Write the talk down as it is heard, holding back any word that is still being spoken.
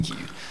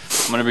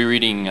I'm going to be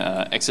reading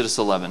Exodus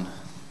 11.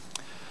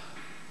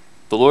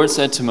 The Lord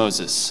said to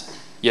Moses,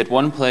 "Yet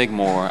one plague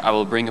more I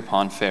will bring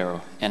upon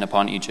Pharaoh and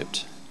upon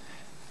Egypt.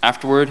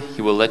 Afterward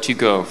he will let you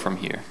go from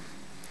here.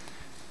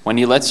 When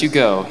he lets you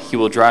go, he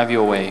will drive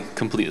you away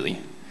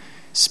completely.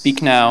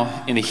 Speak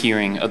now in the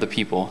hearing of the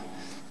people,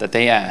 that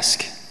they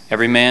ask,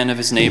 every man of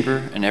his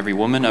neighbor and every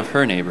woman of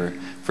her neighbor,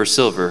 for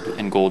silver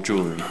and gold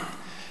jewelry."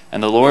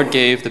 And the Lord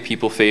gave the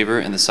people favor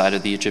in the sight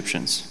of the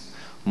Egyptians.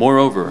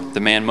 Moreover, the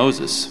man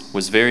Moses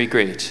was very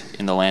great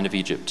in the land of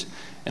Egypt,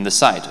 in the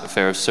sight of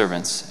Pharaoh's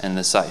servants and in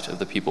the sight of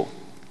the people.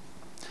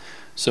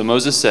 So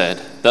Moses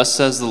said, "Thus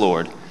says the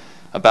Lord,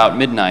 about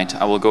midnight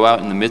I will go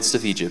out in the midst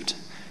of Egypt,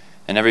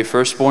 and every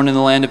firstborn in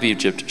the land of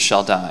Egypt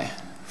shall die,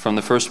 from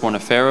the firstborn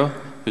of Pharaoh,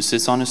 who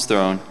sits on his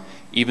throne,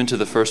 even to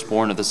the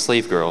firstborn of the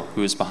slave girl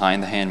who is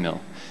behind the handmill,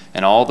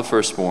 and all the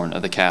firstborn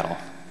of the cattle.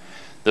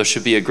 There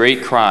shall be a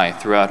great cry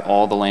throughout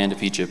all the land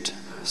of Egypt,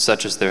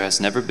 such as there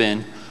has never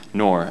been,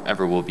 nor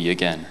ever will be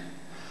again.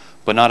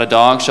 But not a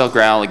dog shall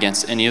growl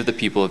against any of the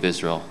people of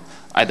Israel,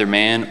 either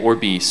man or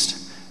beast,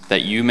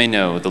 that you may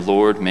know the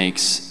Lord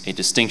makes a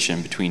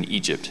distinction between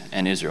Egypt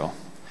and Israel.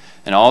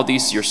 And all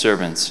these your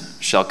servants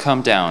shall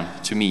come down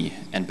to me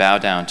and bow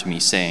down to me,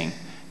 saying,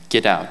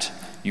 'Get out,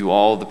 you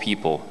all the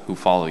people who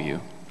follow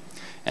you.'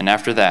 And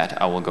after that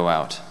I will go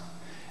out."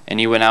 And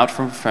he went out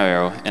from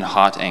Pharaoh in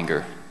hot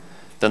anger.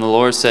 Then the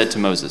Lord said to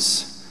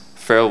Moses,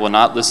 "Pharaoh will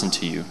not listen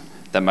to you,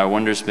 that my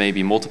wonders may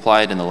be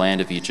multiplied in the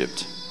land of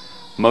Egypt."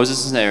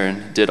 Moses and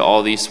Aaron did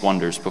all these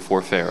wonders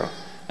before Pharaoh,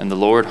 and the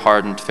Lord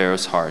hardened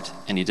Pharaoh's heart,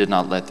 and he did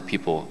not let the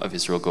people of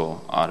Israel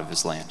go out of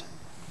his land.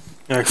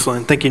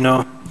 Excellent. Thank you,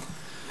 Noah.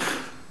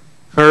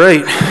 All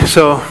right,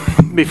 so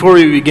before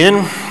we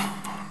begin,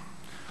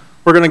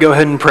 we're going to go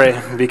ahead and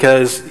pray,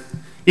 because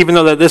even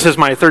though that this is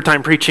my third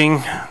time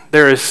preaching,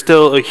 there is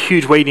still a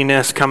huge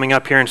weightiness coming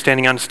up here and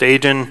standing on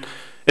stage, and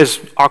as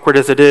awkward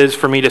as it is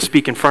for me to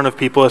speak in front of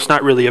people, it's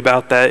not really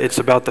about that. It's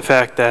about the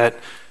fact that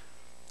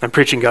I'm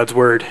preaching God's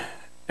word,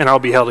 and I'll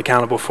be held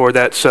accountable for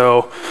that.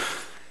 So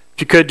if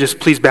you could just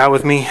please bow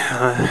with me,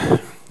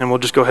 and we'll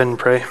just go ahead and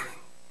pray.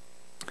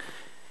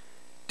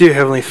 Dear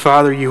Heavenly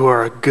Father, you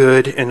are a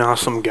good and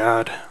awesome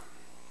God.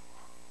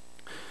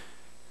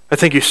 I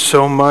thank you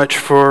so much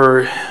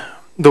for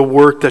the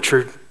work that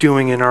you're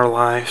doing in our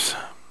lives.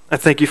 I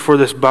thank you for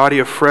this body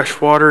of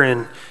fresh water,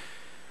 and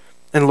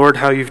Lord,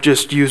 how you've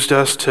just used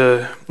us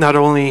to not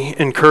only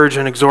encourage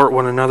and exhort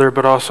one another,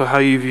 but also how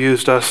you've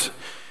used us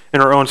in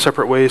our own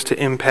separate ways to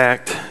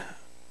impact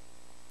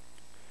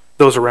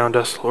those around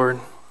us, Lord.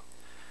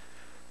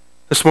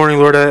 This morning,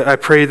 Lord, I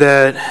pray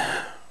that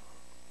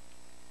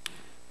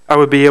I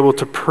would be able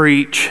to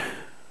preach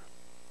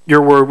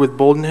your word with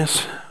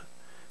boldness,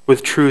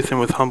 with truth, and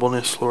with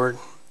humbleness, Lord.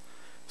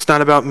 It's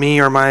not about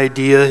me or my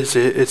ideas,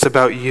 it's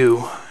about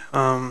you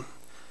and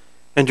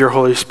your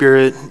Holy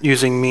Spirit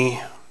using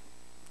me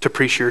to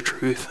preach your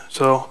truth.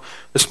 So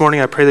this morning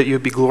I pray that you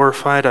would be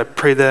glorified. I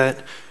pray that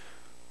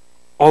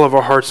all of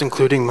our hearts,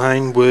 including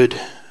mine, would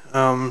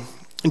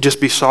just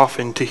be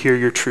softened to hear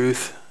your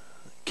truth.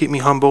 Keep me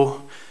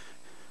humble.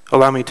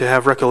 Allow me to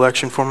have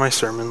recollection for my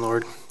sermon,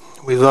 Lord.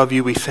 We love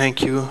you, we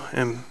thank you,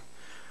 and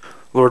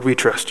Lord, we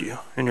trust you.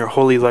 In your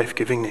holy,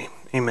 life-giving name,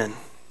 amen.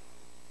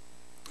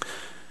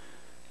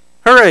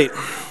 All right,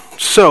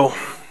 so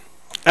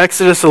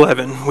Exodus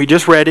 11. We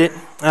just read it.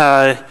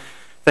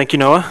 Thank you,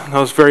 Noah. That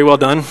was very well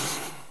done.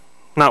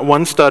 Not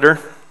one stutter.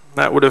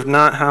 That would have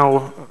not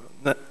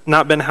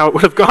been how it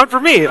would have gone for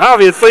me,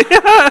 obviously.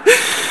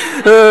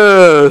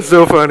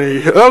 So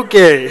funny.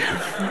 Okay.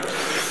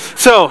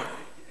 So,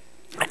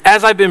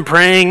 as I've been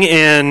praying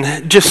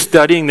and just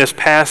studying this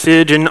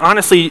passage, and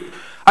honestly,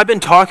 I've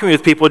been talking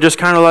with people just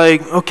kind of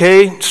like,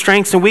 okay,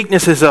 strengths and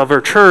weaknesses of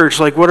our church.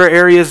 Like, what are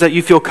areas that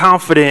you feel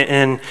confident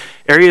in,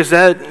 areas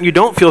that you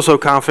don't feel so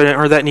confident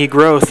or that need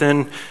growth?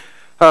 And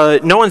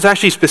no one's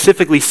actually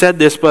specifically said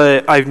this,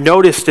 but I've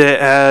noticed it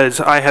as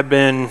I have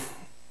been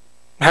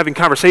having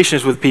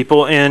conversations with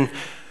people, and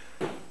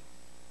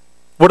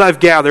what I've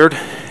gathered,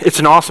 it's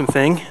an awesome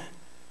thing.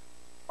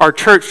 Our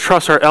church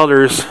trusts our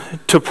elders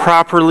to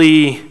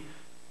properly,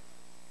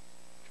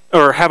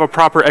 or have a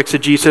proper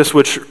exegesis,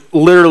 which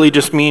literally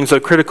just means a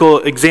critical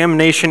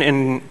examination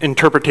and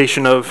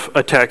interpretation of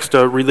a text,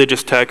 a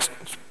religious text,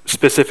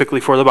 specifically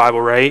for the Bible,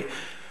 right?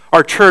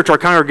 Our church, our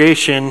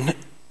congregation,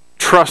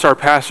 trust our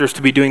pastors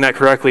to be doing that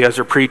correctly as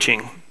they're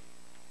preaching.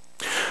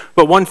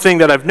 But one thing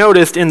that I've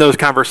noticed in those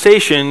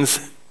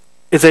conversations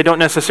is they don't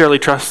necessarily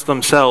trust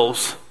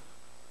themselves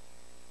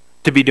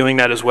to be doing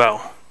that as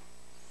well.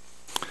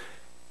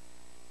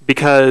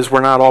 Because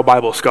we're not all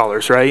Bible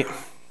scholars, right?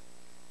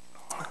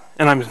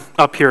 And I'm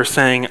up here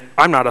saying,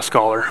 I'm not a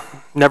scholar.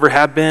 Never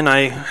have been.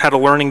 I had a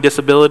learning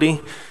disability,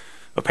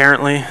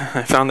 apparently.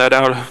 I found that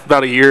out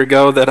about a year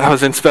ago that I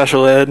was in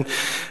special ed.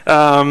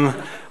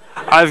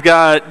 I've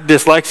got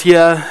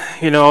dyslexia.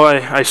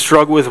 I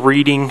struggle with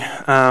reading.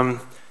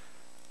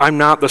 I'm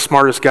not the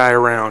smartest guy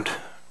around.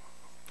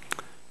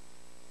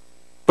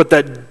 But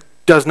that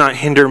does not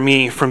hinder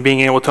me from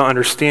being able to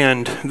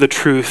understand the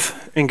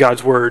truth in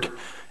God's word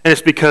And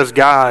it's because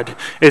God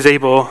is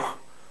able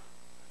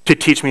to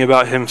teach me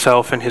about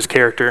himself and his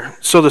character.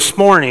 So this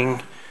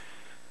morning,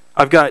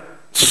 I've got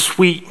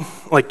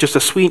just a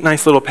sweet,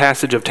 nice little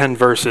passage of 10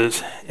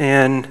 verses.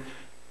 And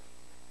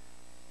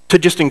to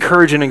just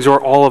encourage and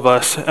exhort all of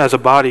us as a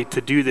body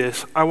to do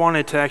this, I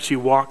wanted to actually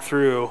walk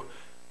through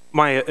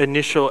my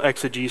initial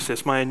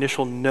exegesis, my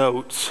initial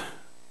notes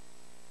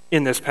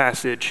in this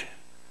passage.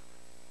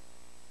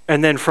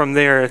 And then from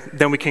there,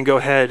 then we can go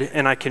ahead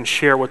and I can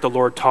share what the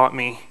Lord taught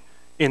me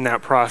in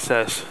that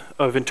process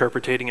of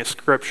interpreting a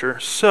scripture.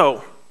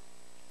 So,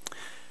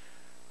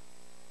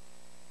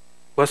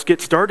 let's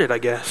get started, I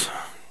guess.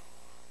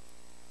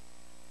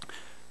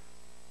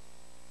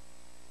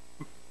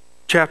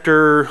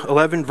 Chapter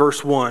 11,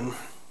 verse 1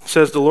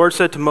 says, "The Lord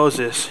said to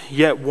Moses,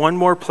 'Yet one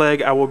more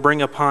plague I will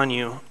bring upon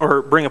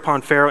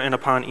upon Pharaoh and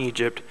upon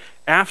Egypt.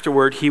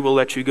 Afterward, he will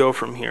let you go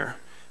from here.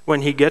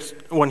 When he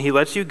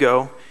lets you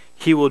go,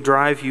 he will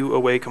drive you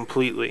away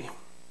completely.'"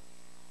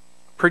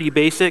 Pretty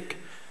basic.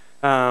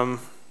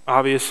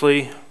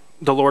 Obviously,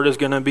 the Lord is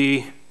going to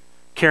be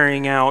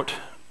carrying out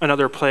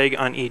another plague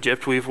on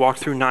Egypt. We've walked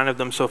through 9 of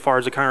them so far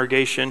as a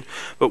congregation.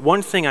 But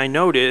one thing I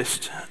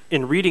noticed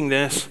in reading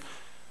this,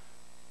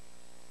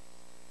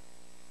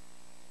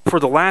 for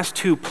the last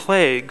 2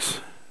 plagues,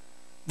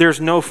 there's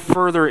no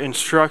further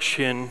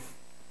instruction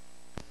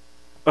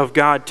of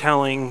God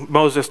telling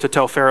Moses to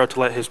tell Pharaoh to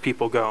let his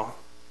people go.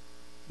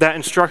 That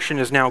instruction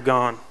is now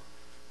gone.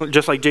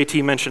 Just like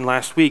JT mentioned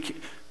last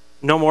week,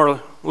 no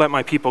more let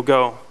my people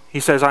go. He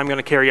says, I'm going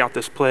to carry out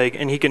this plague.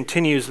 And he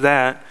continues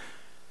that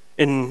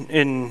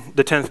in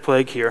the 10th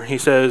plague here. He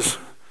says,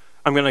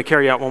 I'm going to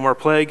carry out one more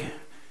plague,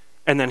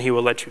 and then he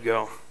will let you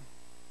go.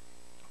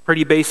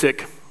 Pretty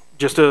basic,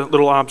 just a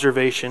little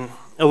observation.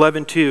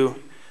 11:2,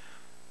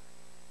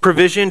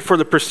 provision for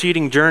the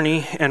preceding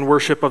journey and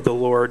worship of the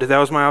Lord. That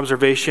was my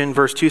observation.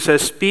 Verse 2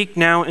 says, "Speak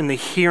now in the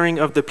hearing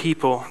of the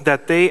people,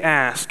 that they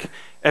ask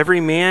every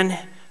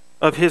man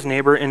of his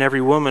neighbor and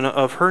every woman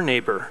of her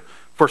neighbor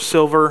for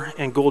silver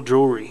and gold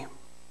jewelry."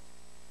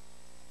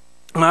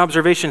 My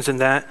observations in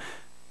that,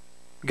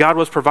 God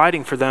was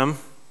providing for them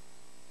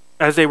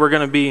as they were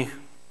going to be,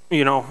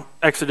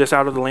 exodus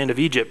out of the land of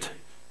Egypt.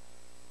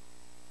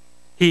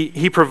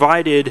 He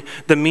provided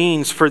the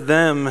means for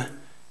them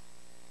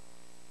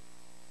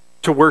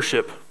to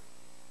worship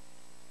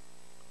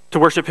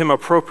him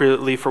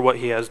appropriately for what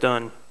he has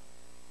done.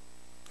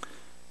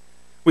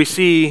 We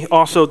see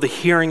also the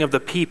hearing of the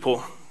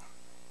people.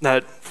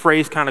 That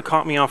phrase kind of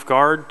caught me off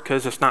guard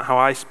because it's not how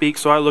I speak,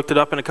 so I looked it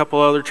up in a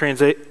couple other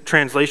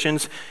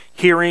translations.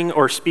 Hearing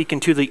or speaking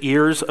to the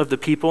ears of the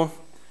people.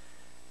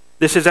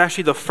 This is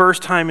actually the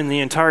first time in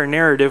the entire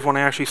narrative when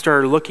I actually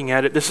started looking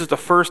at it. This is the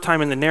first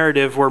time in the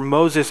narrative where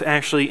Moses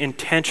actually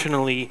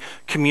intentionally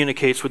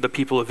communicates with the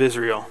people of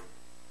Israel.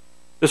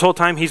 This whole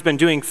time he's been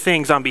doing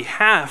things on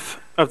behalf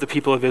of the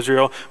people of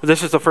Israel, but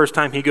this is the first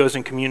time he goes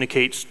and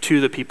communicates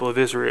to the people of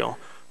Israel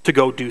to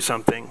go do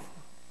something.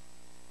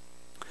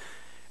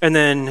 And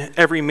then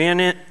every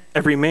man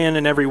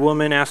and every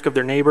woman ask of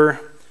their neighbor.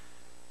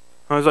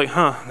 I was like,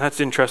 that's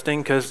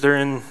interesting because they're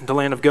in the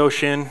land of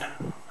Goshen.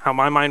 How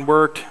my mind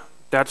worked,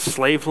 that's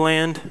slave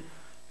land.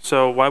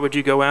 So why would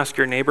you go ask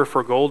your neighbor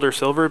for gold or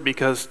silver?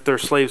 Because they're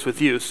slaves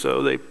with you,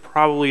 so they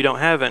probably don't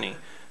have any.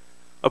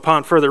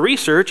 Upon further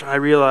research, I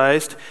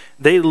realized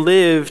they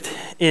lived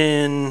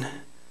in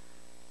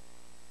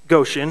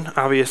Goshen,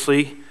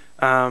 obviously,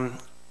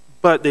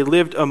 but they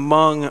lived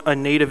among a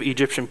native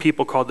Egyptian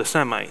people called the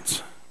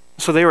Semites.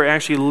 So they were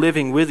actually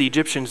living with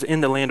Egyptians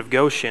in the land of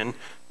Goshen,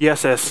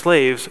 yes, as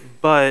slaves,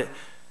 but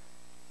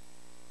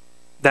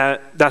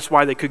that's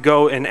why they could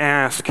go and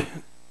ask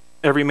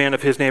every man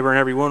of his neighbor and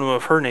every woman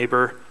of her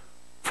neighbor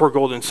for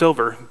gold and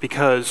silver,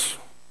 because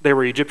they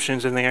were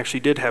Egyptians and they actually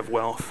did have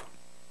wealth.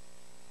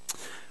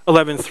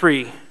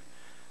 11:3.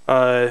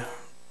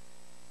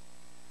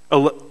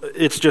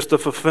 It's just the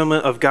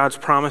fulfillment of God's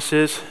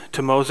promises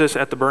to Moses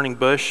at the burning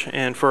bush.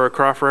 And for a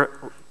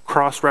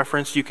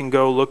cross-reference, you can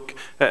go look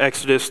at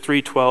Exodus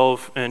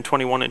 3:12 and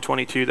 21 and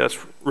 22. That's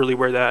really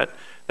where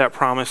that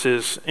promise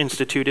is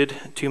instituted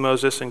to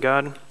Moses and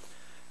God.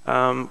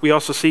 We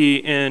also see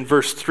in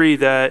verse 3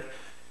 that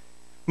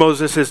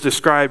Moses is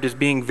described as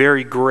being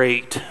very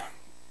great.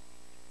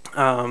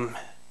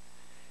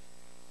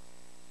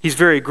 He's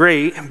very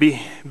great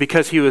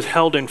because he was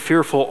held in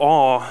fearful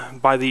awe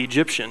by the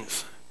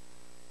Egyptians.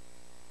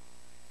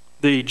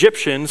 The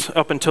Egyptians,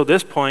 up until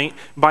this point,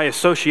 by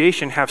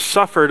association, have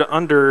suffered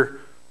under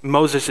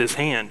Moses'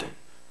 hand.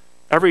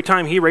 Every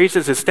time he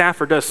raises his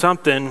staff or does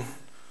something,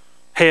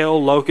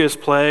 hail, locusts,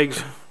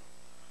 plagues,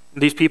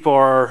 these people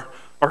are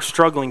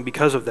struggling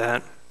because of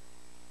that.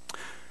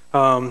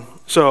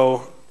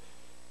 So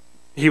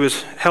he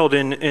was held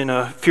in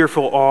a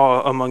fearful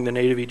awe among the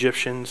native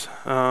Egyptians.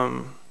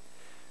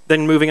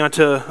 Then moving on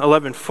to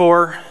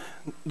 11:4,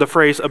 the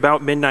phrase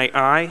 "about midnight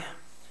eye."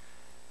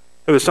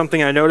 It was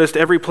something I noticed.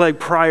 Every plague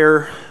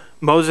prior,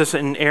 Moses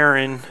and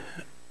Aaron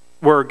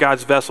were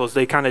God's vessels.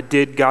 They kind of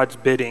did God's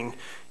bidding.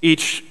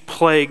 Each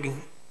plague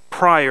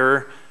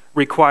prior,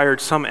 required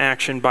some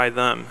action by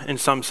them in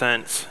some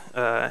sense.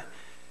 The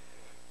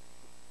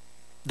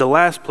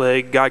last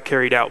plague God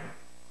carried out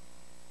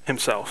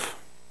himself.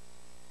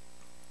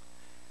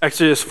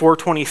 Exodus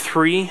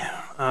 4:23.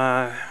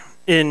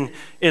 In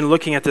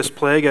looking at this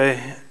plague,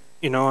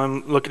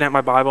 I'm looking at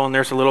my Bible and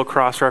there's a little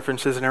cross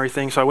references and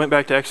everything. So I went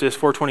back to Exodus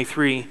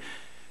 4:23,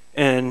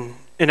 and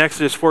in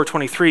Exodus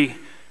 4:23,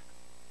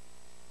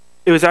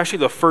 it was actually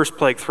the first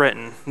plague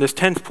threatened. This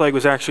 10th plague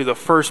was actually the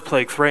first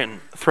plague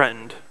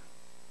threatened.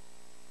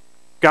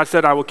 God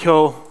said, "I will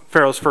kill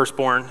Pharaoh's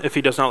firstborn if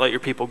he does not let your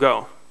people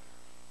go."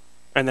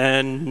 And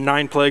then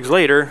 9 plagues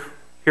later,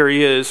 here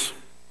he is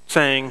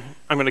saying,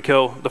 "I'm going to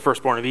kill the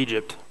firstborn of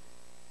Egypt."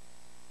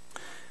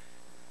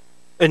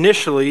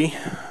 Initially,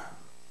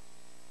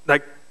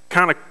 that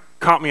kind of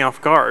caught me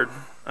off guard.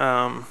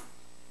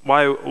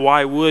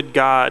 Why would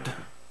God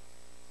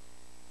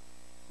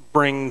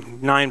bring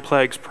 9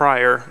 plagues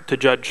prior to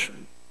judge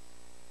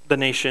the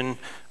nation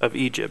of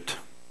Egypt?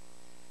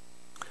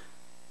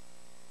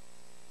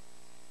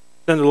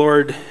 Then the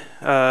Lord,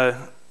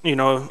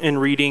 in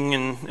reading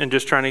and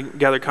just trying to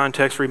gather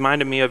context,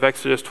 reminded me of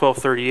Exodus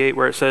 12:38,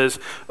 where it says,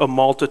 "a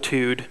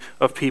multitude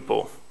of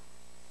people."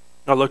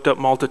 I looked up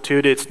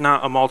multitude. It's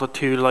not a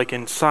multitude like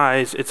in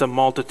size. It's a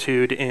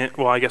multitude in,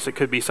 well, I guess it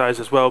could be size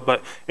as well,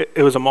 but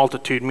it was a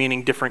multitude,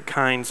 meaning different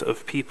kinds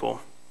of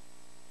people.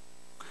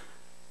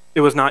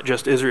 It was not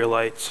just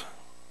Israelites.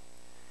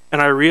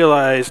 And I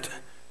realized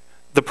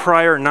the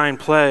prior 9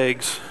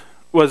 plagues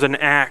was an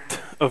act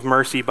of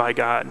mercy by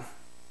God.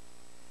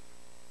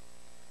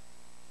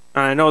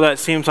 And I know that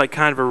seems like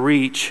kind of a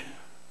reach,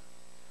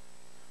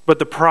 but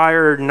the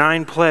prior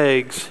 9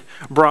 plagues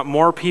brought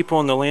more people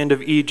in the land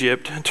of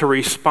Egypt to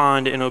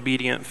respond in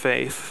obedient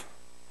faith.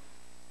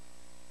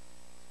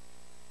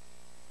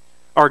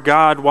 Our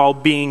God, while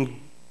being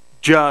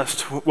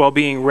just, while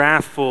being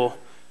wrathful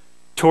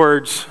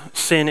towards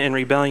sin and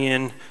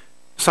rebellion,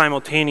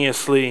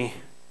 simultaneously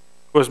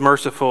was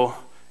merciful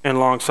and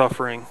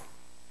long-suffering.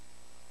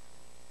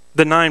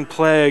 The 9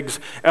 plagues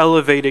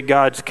elevated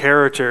God's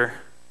character.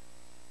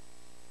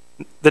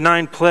 The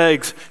 9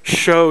 plagues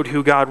showed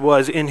who God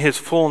was in his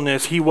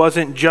fullness. He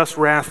wasn't just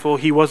wrathful.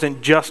 He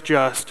wasn't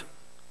just.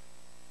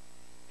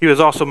 He was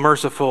also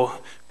merciful,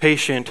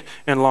 patient,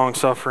 and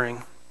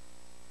long-suffering.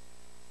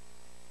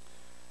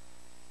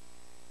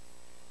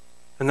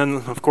 And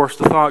then, of course,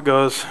 the thought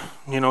goes,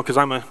 because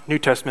I'm a New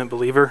Testament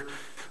believer,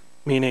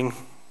 meaning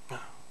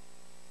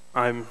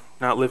I'm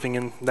not living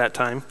in that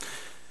time,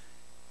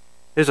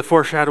 is a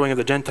foreshadowing of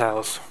the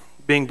Gentiles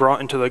being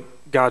brought into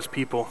God's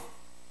people.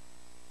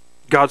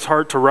 God's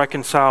heart to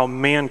reconcile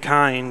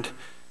mankind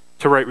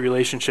to right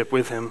relationship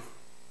with him.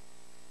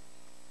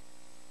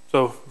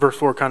 So verse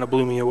 4 kind of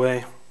blew me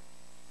away.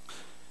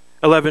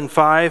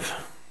 11:5,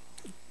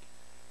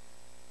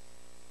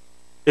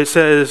 it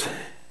says,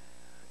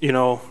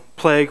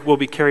 plague will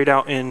be carried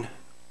out in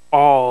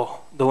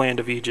all the land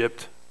of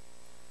Egypt.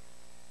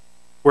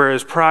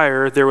 Whereas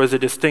prior, there was a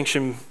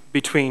distinction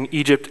between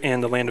Egypt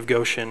and the land of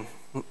Goshen.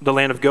 The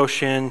land of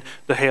Goshen,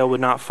 the hail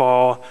would not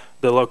fall,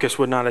 the locust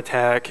would not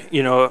attack.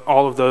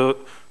 All of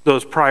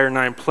those prior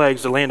 9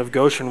 plagues, the land of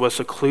Goshen was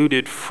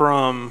secluded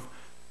from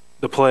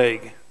the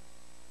plague.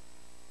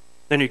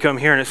 Then you come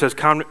here and it says,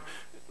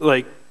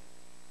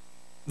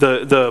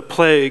 the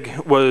plague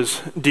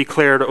was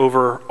declared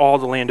over all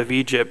the land of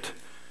Egypt.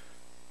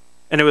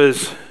 And it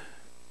was,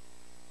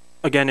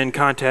 again in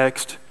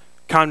context,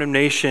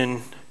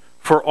 condemnation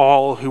for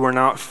all who were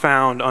not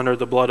found under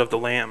the blood of the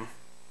Lamb.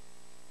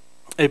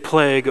 A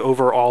plague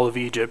over all of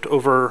Egypt,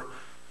 over,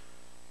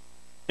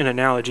 in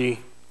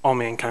analogy, all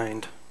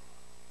mankind.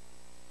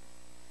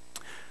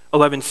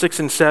 11:6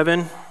 and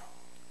 7,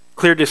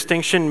 clear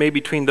distinction made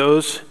between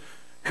those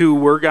who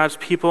were God's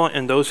people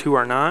and those who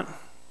are not.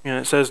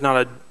 It says not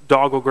a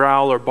dog will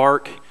growl or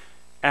bark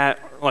at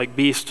like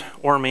beast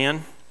or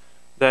man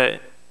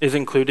that is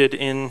included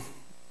in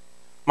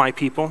my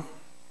people.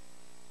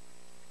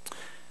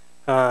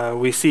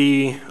 We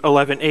see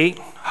 11:8,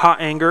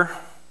 hot anger.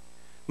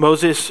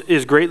 Moses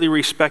is greatly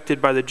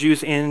respected by the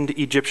Jews and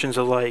Egyptians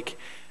alike.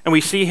 And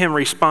we see him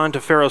respond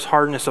to Pharaoh's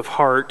hardness of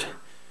heart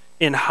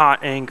in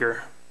hot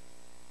anger.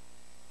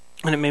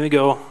 And it made me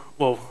go,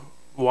 well,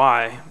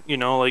 why? He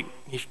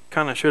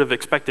kind of should have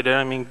expected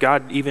it.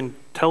 God even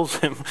tells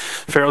him,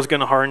 Pharaoh's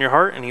going to harden your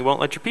heart and he won't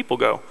let your people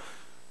go.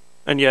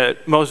 And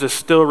yet Moses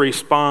still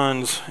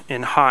responds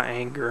in hot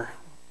anger.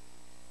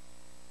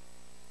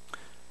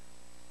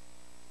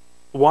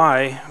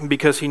 Why?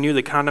 Because he knew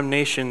the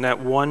condemnation that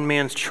one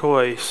man's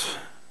choice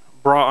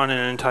brought on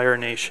an entire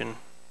nation.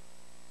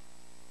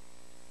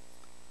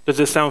 Does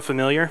this sound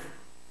familiar?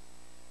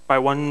 By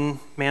one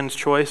man's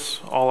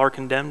choice, all are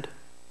condemned?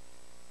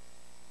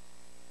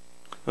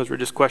 Those were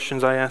just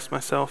questions I asked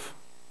myself.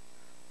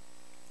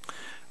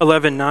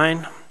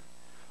 11:9,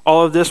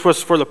 all of this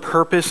was for the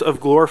purpose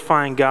of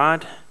glorifying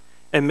God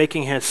and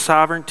making his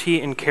sovereignty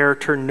and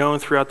character known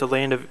throughout the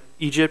land of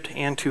Egypt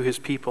and to his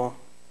people,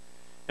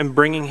 and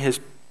bringing his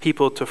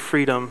people to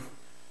freedom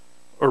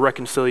or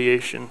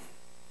reconciliation.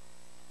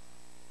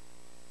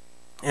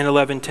 And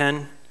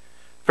 11:10,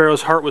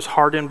 Pharaoh's heart was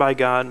hardened by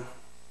God.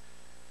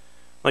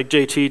 Like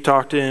JT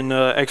talked in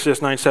Exodus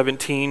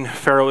 9:17,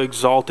 Pharaoh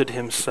exalted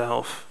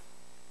himself.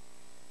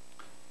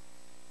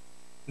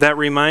 That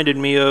reminded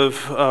me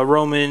of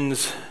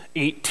Romans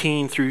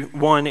 18 through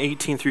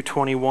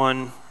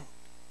 21,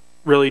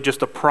 really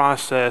just a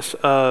process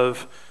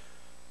of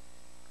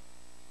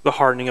the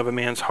hardening of a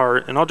man's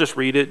heart. And I'll just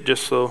read it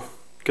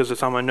because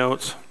it's on my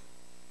notes.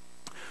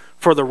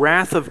 For the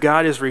wrath of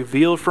God is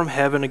revealed from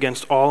heaven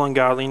against all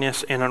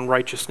ungodliness and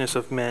unrighteousness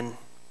of men,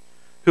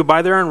 who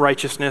by their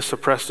unrighteousness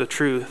suppress the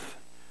truth.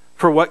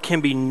 For what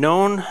can be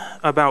known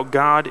about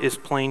God is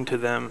plain to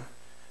them,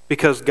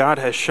 because God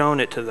has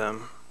shown it to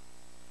them.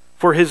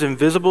 For his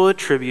invisible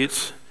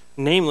attributes,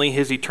 namely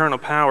his eternal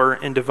power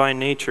and divine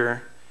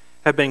nature,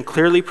 have been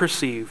clearly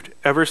perceived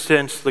ever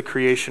since the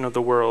creation of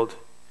the world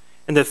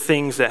and the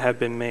things that have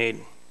been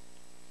made.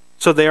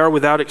 So they are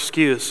without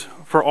excuse,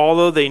 for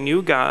although they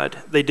knew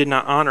God, they did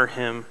not honor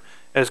him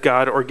as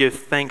God or give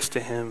thanks to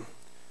him,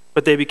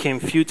 but they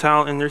became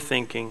futile in their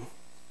thinking,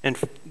 and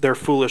their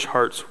foolish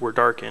hearts were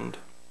darkened.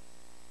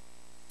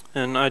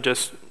 And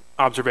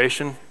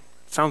observation,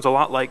 sounds a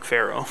lot like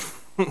Pharaoh.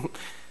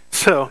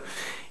 So,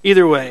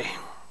 either way,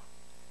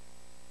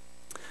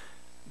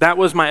 that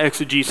was my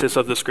exegesis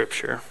of the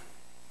scripture,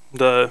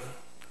 the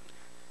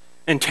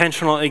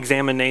intentional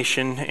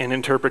examination and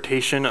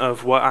interpretation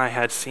of what I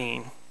had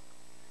seen.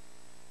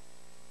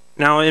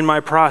 Now, in my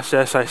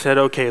process, I said,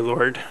 okay,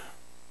 Lord,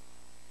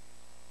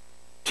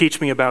 teach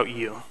me about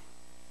you.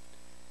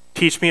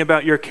 Teach me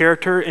about your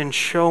character and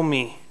show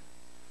me.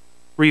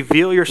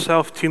 Reveal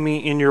yourself to me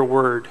in your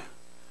word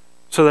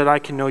so that I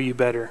can know you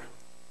better.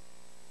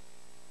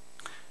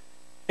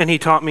 And he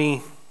taught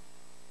me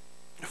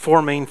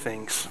four main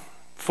things,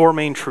 four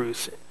main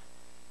truths.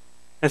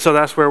 And so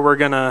that's where we're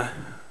gonna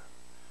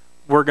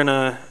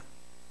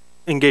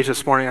engage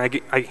this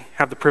morning. I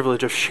have the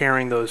privilege of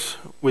sharing those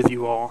with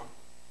you all.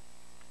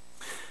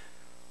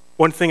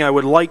 One thing I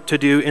would like to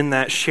do in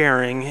that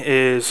sharing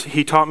is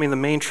he taught me the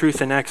main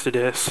truth in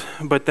Exodus,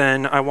 but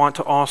then I want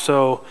to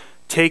also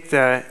take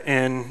that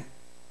and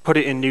put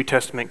it in New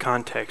Testament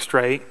context,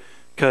 right?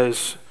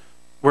 Because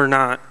we're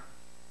not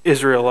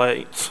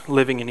Israelites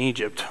living in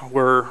Egypt.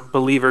 We're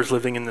believers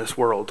living in this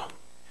world.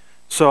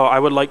 So I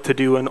would like to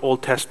do an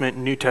Old Testament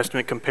and New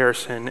Testament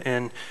comparison,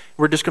 and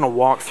we're just going to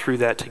walk through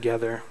that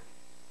together.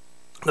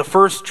 The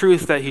first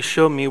truth that he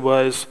showed me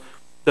was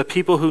the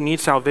people who need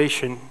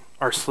salvation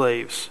are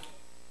slaves.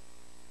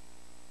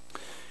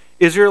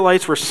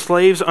 Israelites were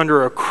slaves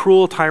under a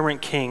cruel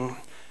tyrant king,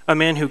 a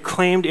man who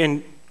claimed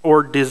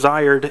or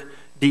desired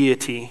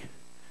deity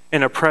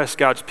and oppressed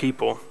God's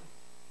people.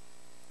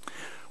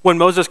 When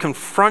Moses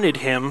confronted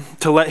him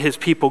to let his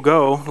people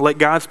go, let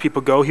God's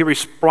people go, he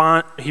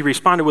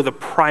responded with a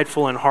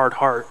prideful and hard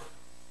heart.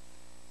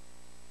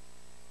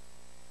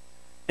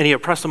 And he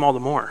oppressed them all the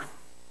more,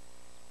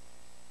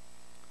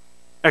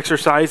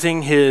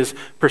 exercising his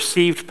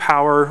perceived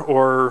power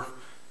or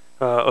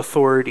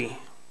authority.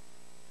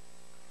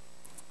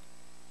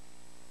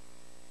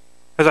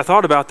 As I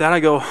thought about that, I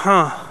go,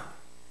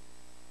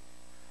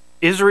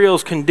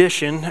 Israel's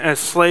condition as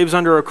slaves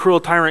under a cruel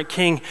tyrant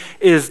king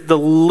is the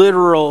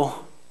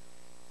literal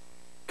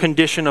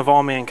condition of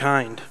all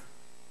mankind.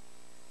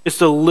 It's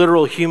the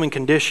literal human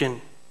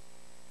condition.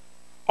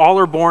 All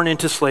are born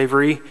into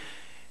slavery,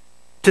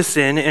 to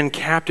sin, and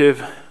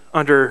captive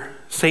under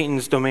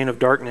Satan's domain of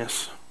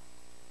darkness.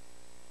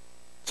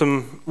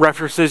 Some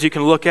references you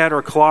can look at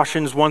are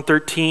Colossians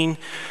 1:13,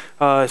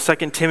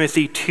 2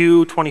 Timothy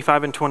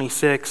 2:25 and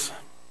 26.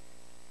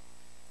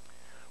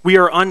 We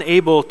are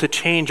unable to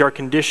change our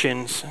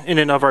conditions in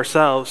and of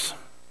ourselves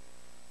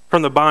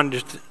from the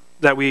bondage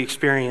that we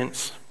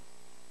experience.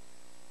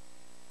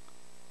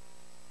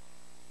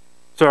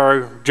 So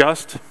our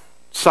just,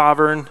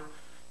 sovereign,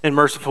 and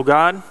merciful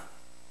God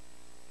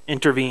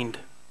intervened.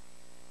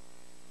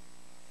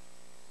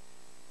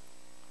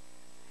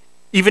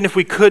 Even if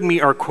we could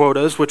meet our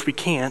quotas, which we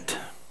can't,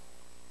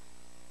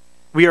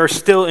 we are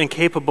still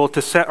incapable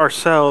to set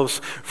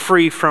ourselves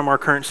free from our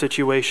current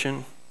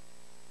situation.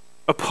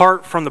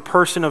 Apart from the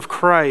person of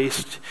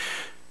Christ,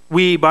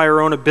 we, by our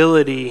own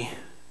ability,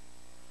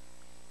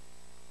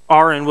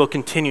 are and will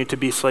continue to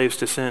be slaves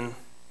to sin.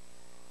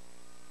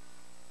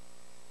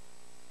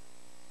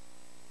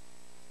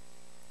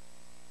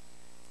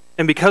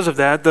 And because of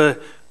that, the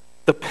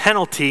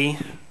penalty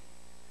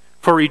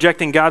for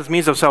rejecting God's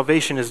means of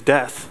salvation is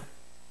death.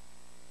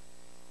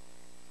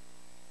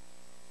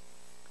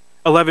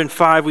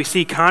 11:5, we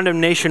see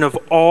condemnation of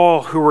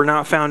all who were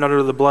not found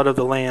under the blood of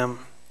the Lamb,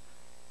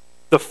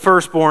 the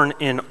firstborn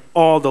in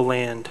all the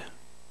land.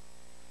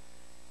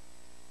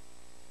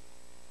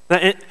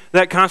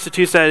 That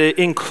constitutes that it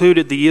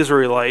included the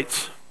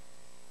Israelites.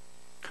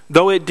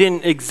 Though it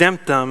didn't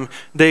exempt them,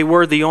 they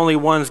were the only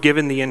ones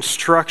given the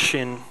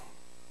instruction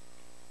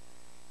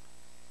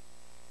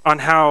on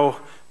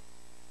how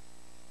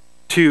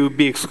to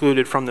be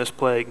excluded from this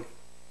plague.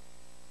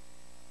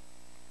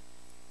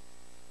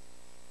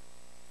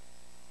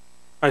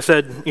 I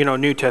said,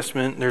 New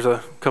Testament. There's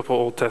a couple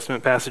Old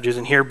Testament passages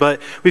in here, but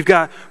we've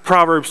got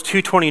Proverbs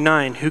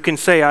 2:29. Who can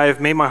say, I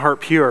have made my heart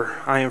pure,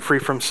 I am free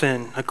from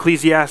sin?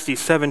 Ecclesiastes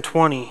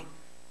 7:20.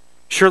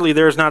 Surely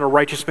there is not a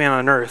righteous man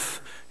on earth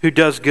who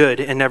does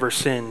good and never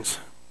sins.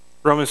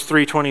 Romans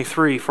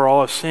 3:23. For all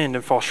have sinned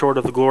and fall short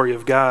of the glory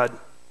of God.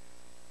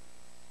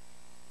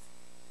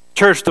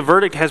 Church, the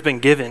verdict has been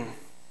given.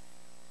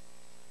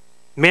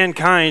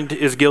 Mankind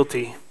is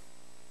guilty.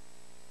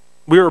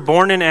 We were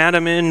born in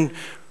Adam, and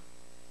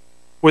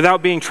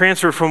without being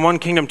transferred from one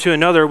kingdom to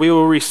another, we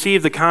will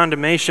receive the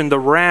condemnation, the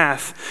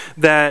wrath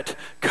that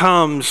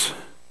comes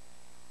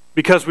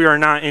because we are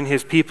not in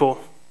his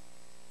people.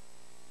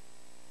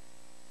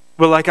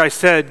 But like I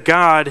said,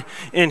 God,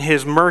 in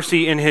his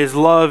mercy, in his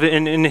love,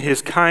 and in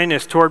his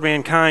kindness toward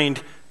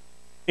mankind,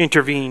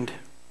 intervened.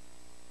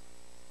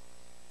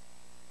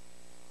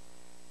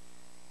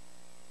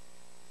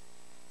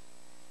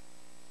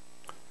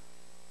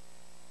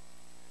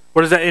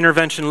 What does that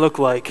intervention look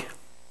like?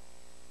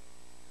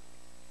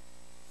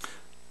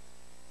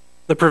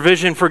 The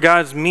provision for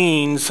God's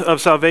means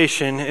of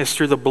salvation is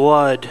through the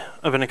blood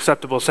of an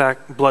acceptable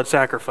blood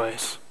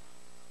sacrifice.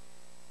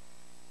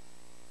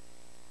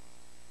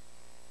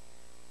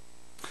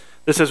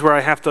 This is where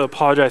I have to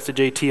apologize to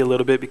JT a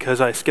little bit because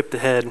I skipped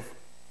ahead.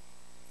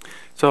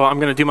 So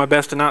I'm going to do my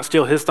best to not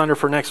steal his thunder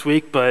for next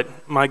week, but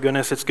my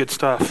goodness, it's good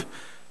stuff.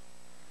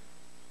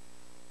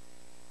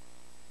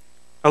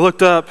 I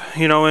looked up,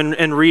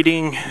 in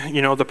reading,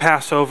 the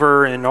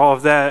Passover and all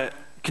of that,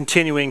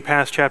 continuing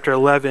past chapter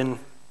 11.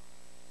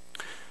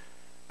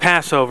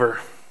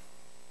 Passover.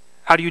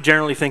 How do you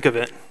generally think of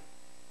it?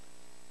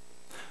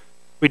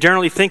 We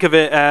generally think of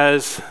it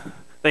as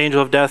the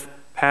angel of death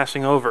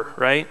passing over,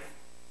 right?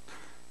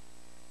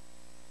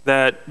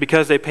 That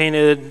because they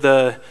painted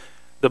the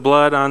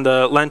blood on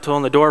the lintel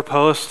and the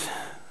doorpost,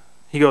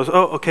 he goes,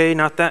 oh, okay,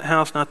 not that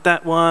house, not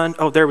that one.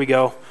 Oh, there we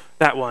go,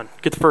 that one.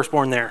 Get the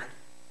firstborn there.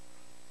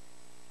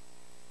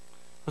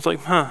 I was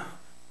like,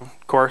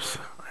 of course,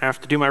 I have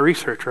to do my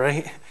research,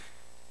 right?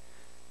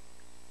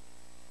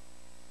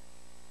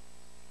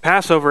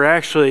 Passover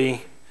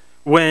actually,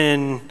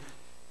 when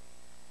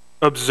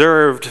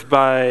observed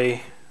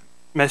by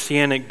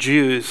Messianic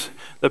Jews,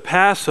 the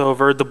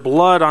Passover, the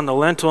blood on the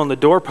lintel and the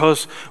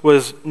doorpost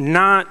was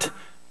not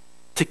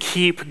to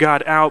keep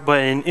God out, but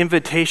an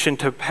invitation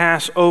to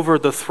pass over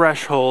the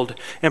threshold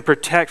and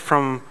protect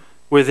from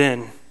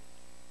within.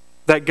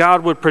 That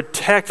God would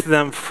protect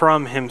them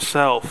from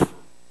himself.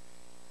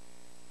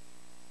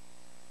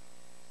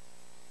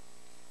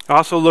 I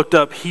also looked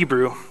up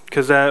Hebrew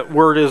because that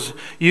word is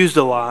used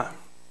a lot.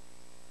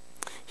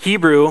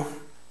 Hebrew,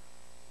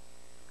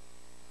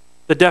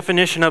 the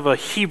definition of a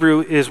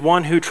Hebrew is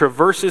one who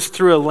traverses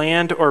through a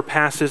land or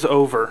passes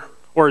over,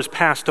 or is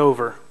passed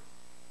over.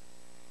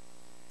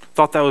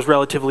 Thought that was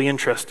relatively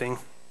interesting.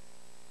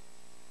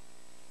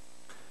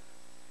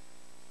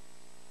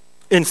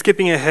 In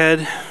skipping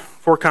ahead,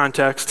 for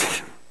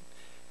context,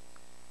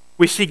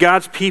 we see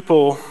God's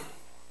people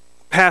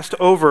passed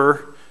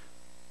over,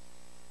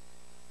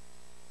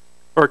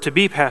 or to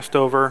be passed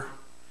over,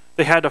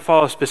 they had to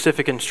follow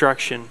specific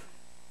instruction.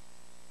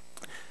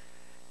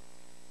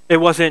 It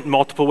wasn't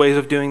multiple ways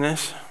of doing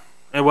this.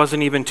 It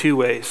wasn't even two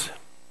ways.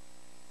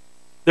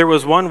 There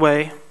was one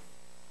way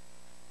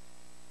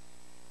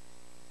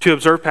to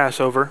observe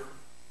Passover.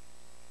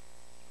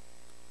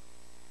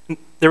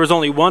 There was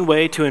only one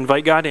way to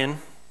invite God in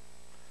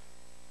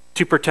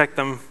to protect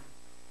them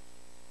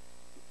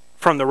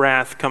from the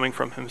wrath coming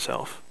from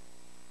himself.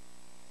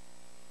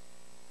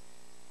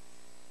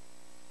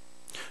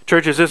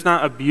 Church, is this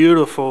not a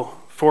beautiful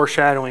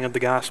foreshadowing of the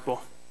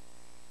gospel?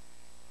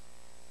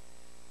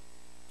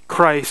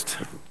 Christ,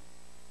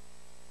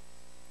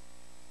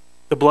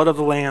 the blood of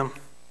the Lamb,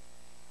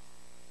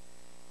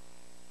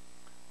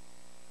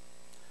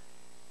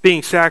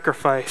 being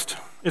sacrificed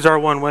is our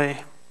one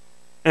way.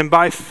 And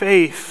by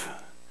faith,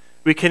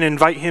 we can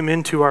invite him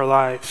into our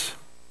lives.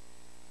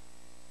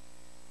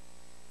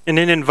 And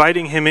in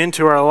inviting him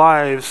into our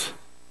lives,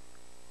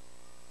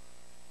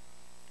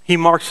 he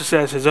marks us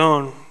as his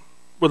own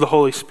with the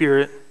Holy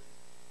Spirit,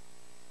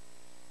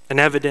 an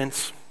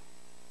evidence,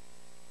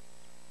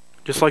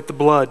 just like the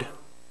blood.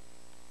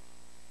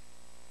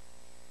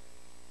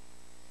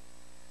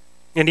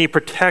 And he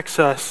protects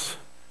us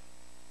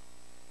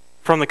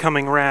from the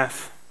coming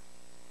wrath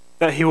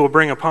that he will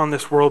bring upon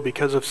this world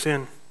because of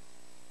sin.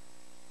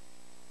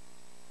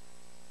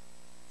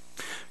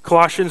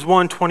 Colossians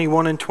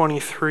 1:21 and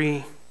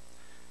 23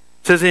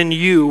 says, in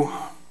you,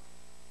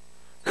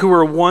 who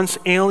were once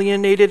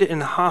alienated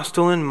and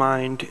hostile in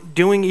mind,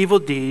 doing evil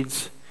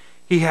deeds,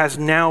 he has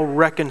now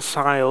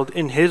reconciled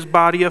in his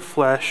body of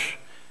flesh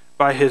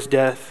by his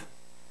death,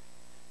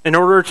 in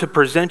order to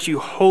present you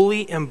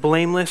holy and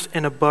blameless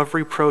and above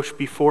reproach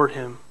before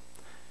him.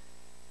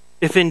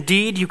 If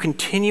indeed you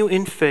continue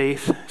in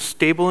faith,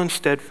 stable and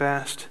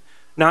steadfast,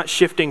 not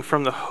shifting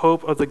from the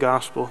hope of the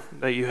gospel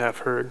that you have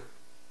heard.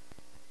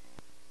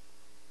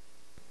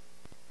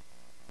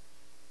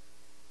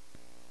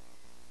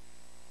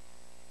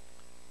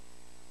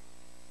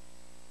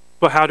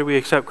 But how do we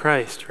accept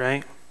Christ,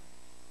 right?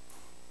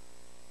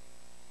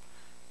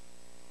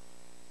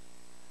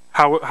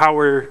 How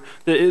were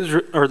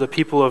the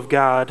people of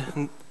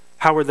God,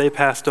 how were they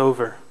passed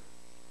over?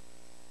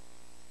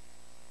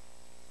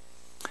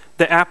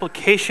 The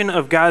application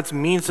of God's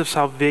means of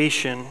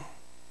salvation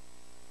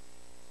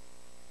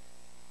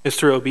is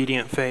through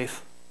obedient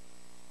faith.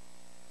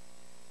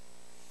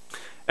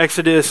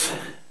 Exodus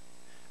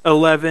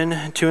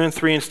 11, 2 and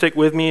 3, and stick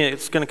with me.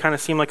 It's going to kind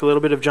of seem like a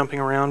little bit of jumping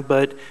around,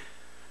 but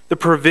the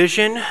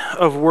provision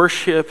of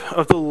worship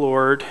of the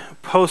Lord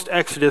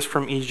post-Exodus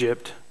from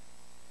Egypt.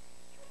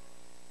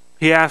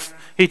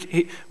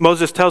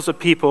 Moses tells the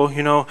people,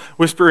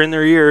 whisper in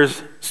their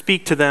ears,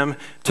 speak to them,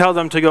 tell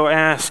them to go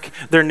ask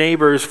their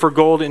neighbors for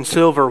gold and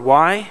silver.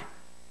 Why?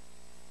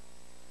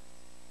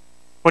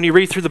 When you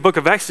read through the book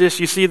of Exodus,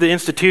 you see the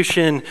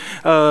institution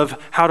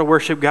of how to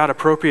worship God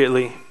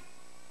appropriately.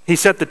 He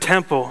set the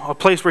temple, a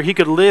place where he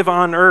could live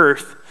on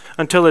earth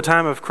until the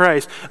time of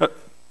Christ,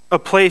 a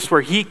place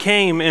where he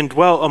came and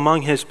dwelt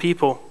among his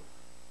people,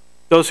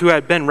 those who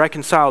had been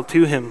reconciled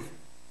to him.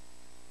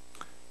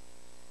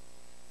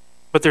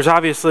 But there's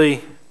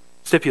obviously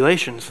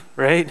stipulations,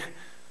 right?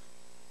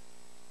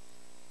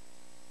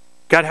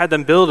 God had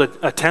them build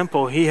a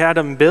temple. He had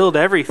them build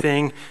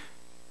everything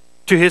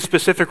to his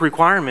specific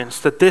requirements,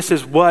 that this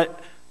is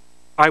what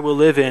I will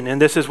live in, and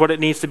this is what it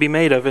needs to be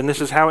made of, and this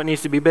is how it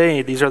needs to be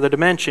made. These are the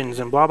dimensions,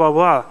 and blah, blah,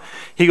 blah.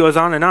 He goes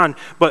on and on.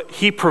 But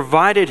he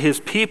provided his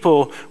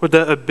people with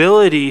the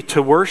ability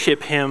to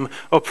worship him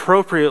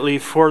appropriately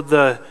for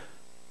the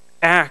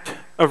act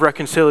of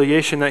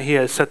reconciliation that he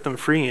has set them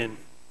free in.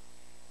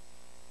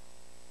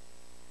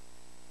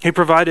 He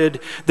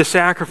provided the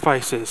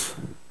sacrifices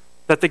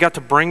that they got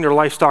to bring their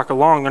livestock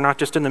along. They're not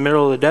just in the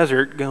middle of the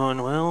desert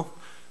going, well,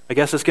 I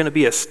guess it's going to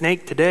be a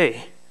snake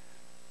today.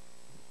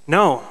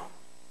 No.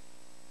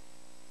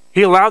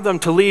 He allowed them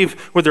to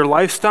leave with their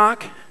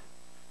livestock,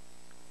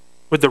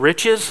 with the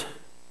riches,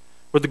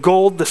 with the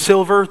gold, the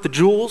silver, the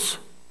jewels,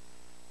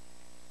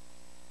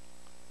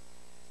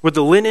 with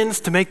the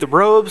linens to make the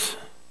robes.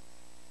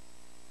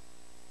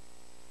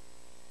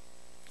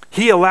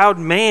 He allowed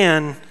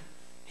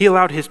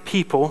his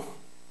people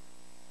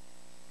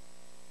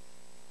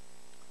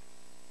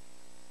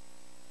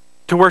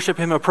to worship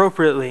him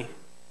appropriately.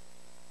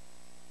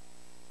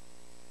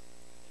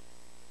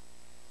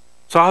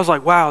 So I was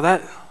like, wow,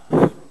 that's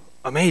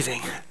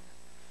amazing.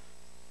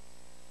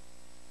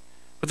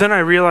 But then I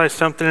realized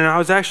something, and I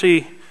was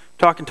actually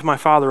talking to my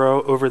father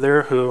over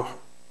there, who is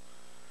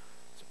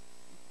a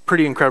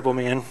pretty incredible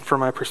man from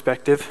my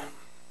perspective.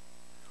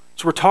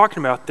 So we're talking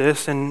about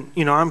this, and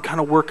I'm kind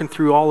of working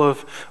through all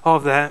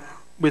of that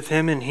with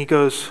him, and he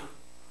goes,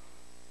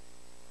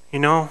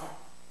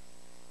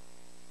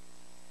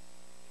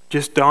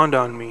 just dawned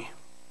on me.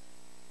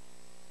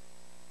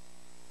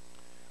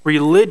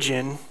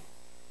 Religion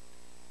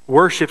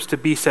worships to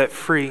be set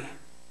free.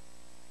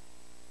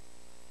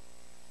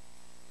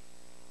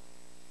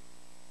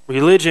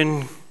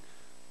 Religion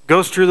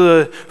goes through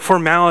the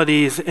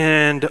formalities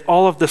and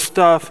all of the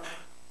stuff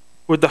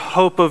with the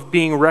hope of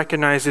being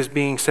recognized as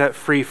being set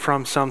free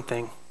from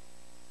something.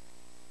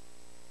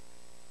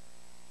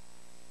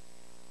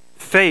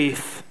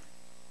 Faith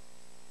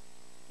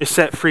is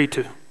set free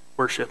to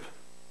worship.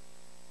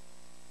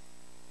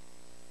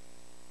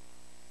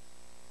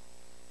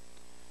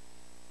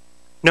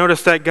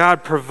 Notice that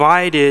God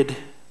provided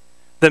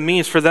the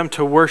means for them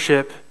to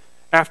worship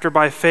after,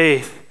 by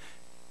faith,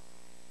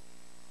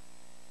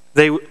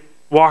 they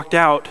walked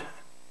out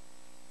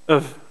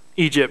of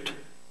Egypt.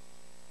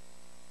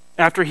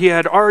 After he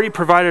had already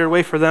provided a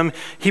way for them,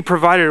 he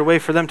provided a way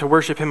for them to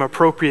worship him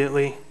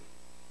appropriately.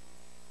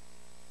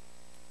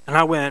 And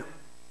I went,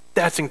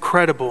 that's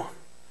incredible.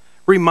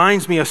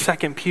 Reminds me of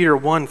 2 Peter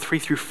 1,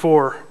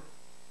 3-4.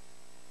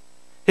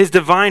 His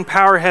divine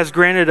power has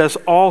granted us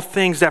all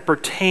things that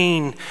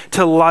pertain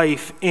to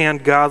life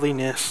and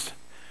godliness,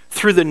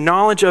 through the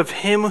knowledge of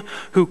him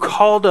who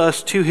called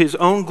us to his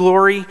own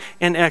glory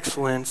and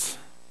excellence,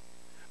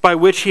 by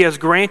which he has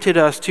granted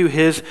us to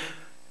his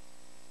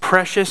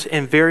precious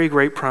and very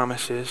great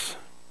promises,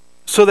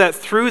 so that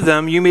through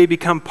them you may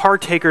become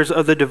partakers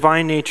of the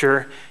divine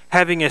nature,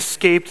 having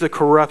escaped the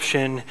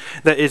corruption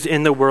that is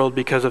in the world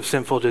because of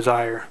sinful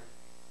desire.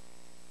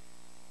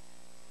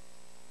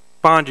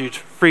 Bondage,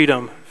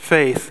 freedom,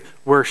 faith,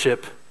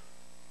 worship.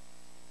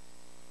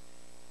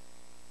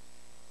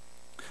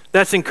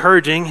 That's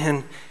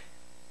encouraging,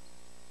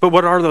 but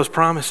what are those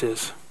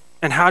promises?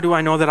 And how do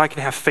I know that I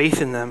can have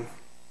faith in them?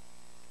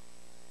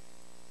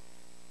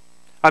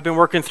 I've been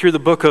working through the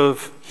book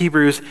of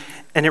Hebrews,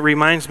 and it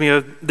reminds me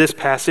of this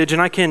passage,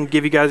 and I can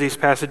give you guys these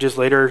passages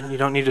later. You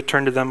don't need to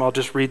turn to them. I'll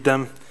just read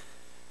them,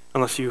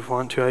 unless you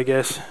want to, I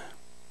guess.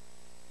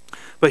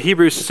 But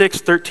Hebrews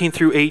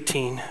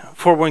 6:13-18.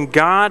 For when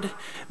God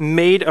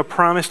made a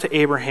promise to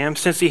Abraham,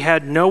 since he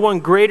had no one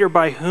greater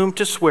by whom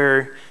to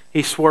swear,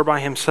 he swore by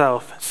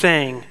himself,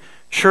 saying,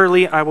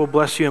 surely I will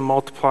bless you and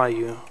multiply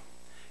you.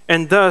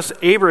 And thus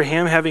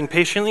Abraham, having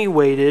patiently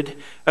waited,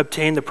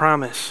 obtained the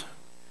promise.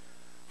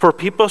 For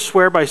people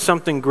swear by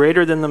something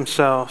greater than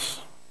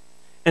themselves,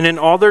 and in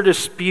all their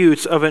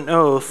disputes of an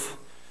oath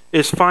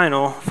is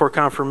final for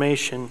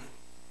confirmation.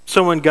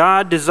 So when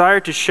God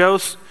desired to show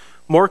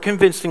more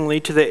convincingly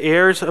to the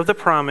heirs of the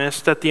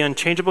promise that the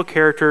unchangeable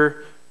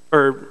character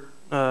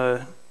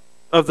the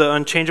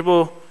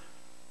unchangeable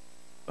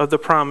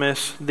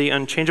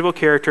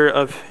character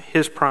of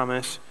his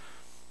promise,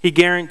 he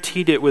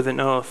guaranteed it with an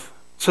oath,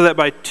 so that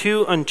by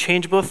two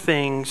unchangeable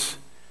things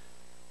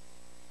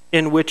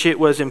in which it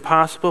was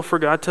impossible for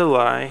God to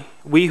lie,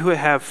 we who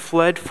have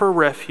fled for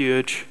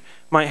refuge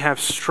might have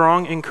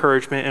strong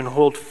encouragement and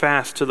hold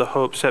fast to the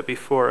hope set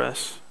before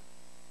us.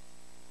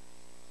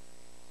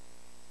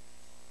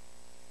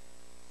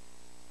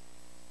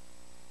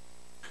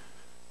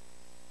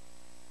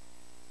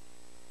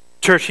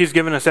 Church, he's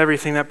given us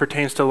everything that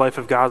pertains to a life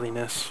of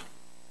godliness.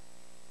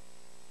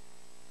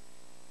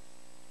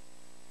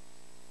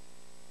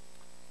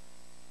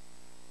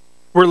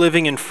 We're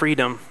living in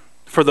freedom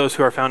for those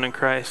who are found in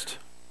Christ.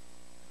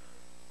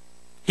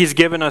 He's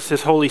given us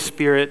his Holy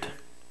Spirit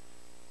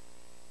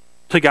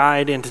to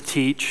guide and to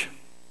teach.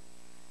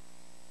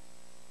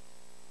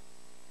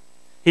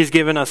 He's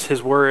given us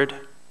his word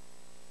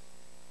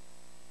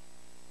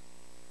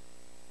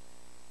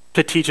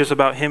to teach us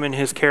about him and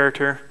his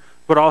character,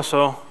 but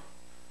also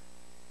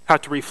how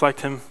to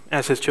reflect him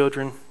as his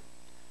children,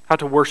 how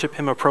to worship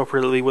him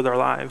appropriately with our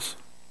lives.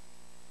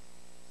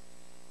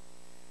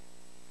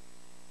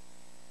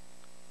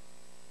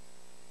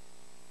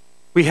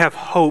 We have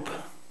hope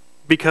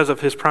because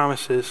of his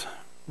promises,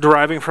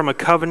 deriving from a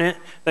covenant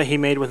that he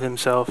made with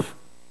himself.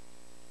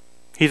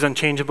 He's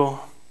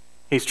unchangeable.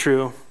 He's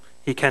true.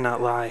 He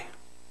cannot lie.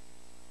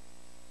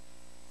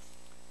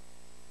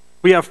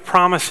 We have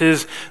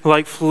promises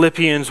like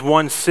Philippians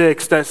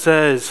 1:6 that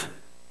says,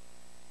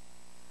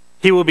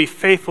 he will be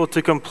faithful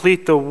to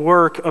complete the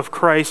work of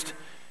Christ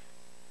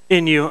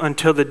in you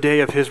until the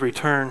day of his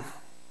return.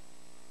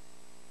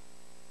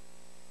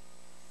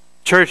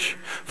 Church,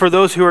 for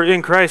those who are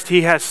in Christ,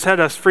 he has set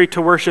us free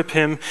to worship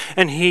him,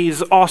 and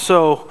he's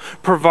also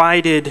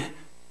provided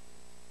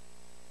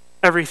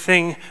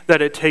everything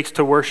that it takes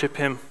to worship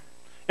him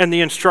and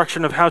the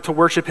instruction of how to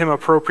worship him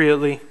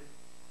appropriately.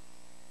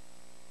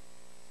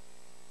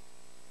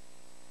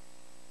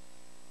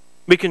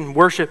 We can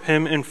worship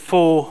him in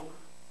full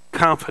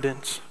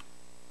confidence.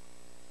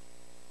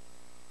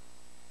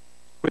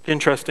 Which is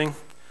interesting.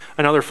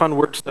 Another fun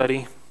word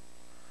study.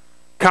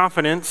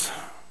 Confidence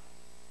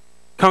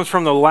comes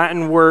from the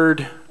Latin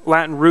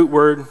root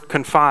word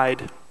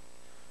confide.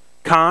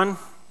 Con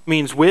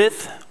means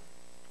with,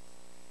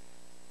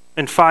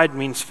 and fide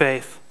means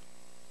faith.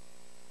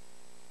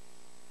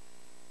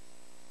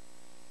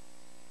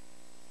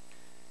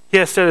 He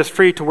has set us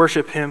free to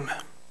worship him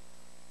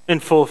in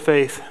full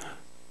faith,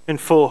 in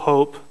full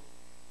hope,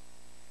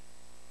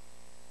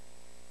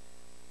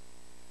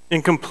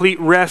 in complete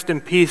rest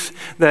and peace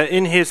that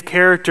in his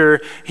character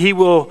he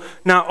will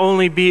not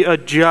only be a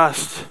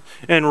just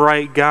and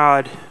right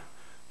God,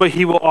 but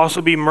he will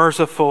also be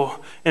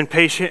merciful and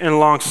patient and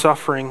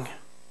long-suffering.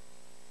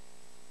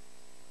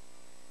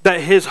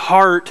 That his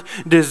heart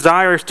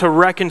desires to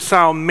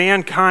reconcile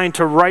mankind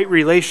to right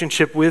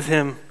relationship with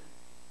him.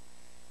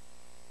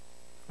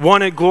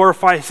 One, it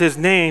glorifies his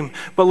name,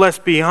 but let's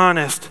be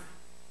honest,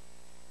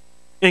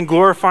 in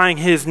glorifying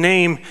his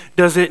name,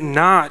 does it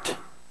not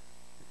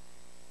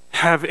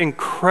have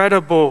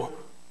incredible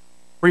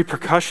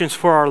repercussions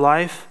for our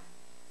life?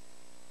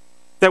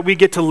 That we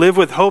get to live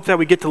with hope, that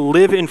we get to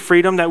live in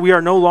freedom, that we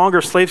are no longer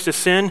slaves to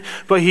sin,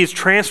 but he's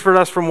transferred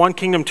us from one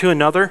kingdom to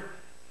another.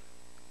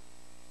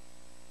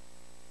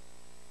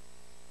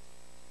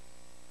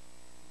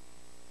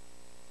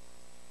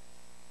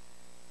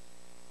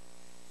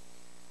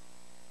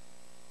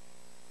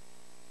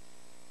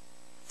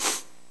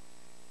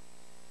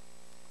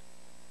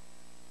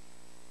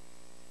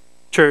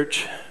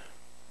 Church,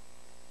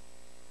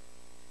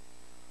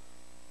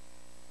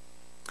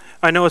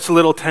 I know it's a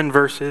little 10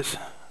 verses.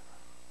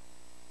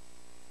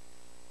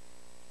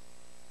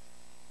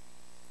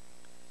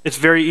 It's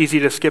very easy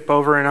to skip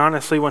over, and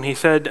honestly, when he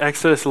said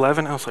Exodus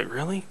 11, I was like,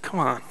 really? Come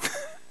on.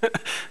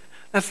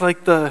 That's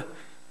like the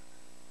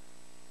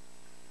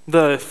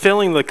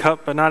filling the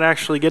cup but not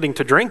actually getting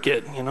to drink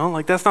it,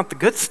 Like that's not the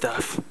good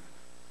stuff.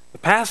 The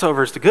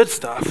Passover is the good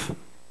stuff.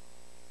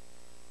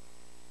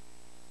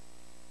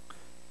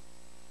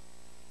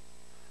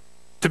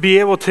 To be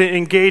able to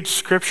engage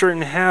Scripture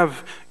and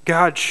have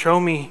God show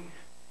me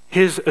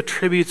his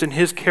attributes and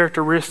his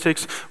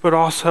characteristics, but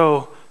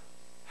also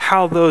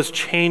how those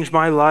change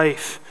my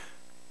life.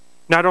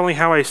 Not only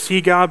how I see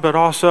God, but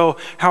also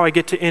how I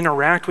get to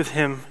interact with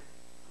him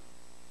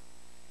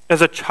as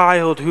a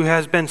child who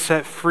has been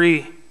set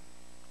free,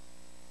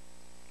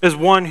 as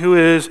one who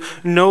is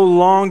no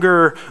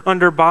longer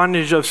under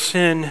bondage of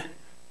sin,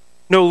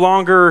 no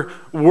longer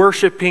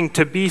worshiping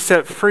to be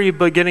set free,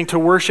 but getting to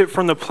worship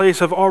from the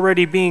place of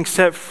already being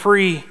set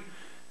free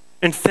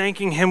and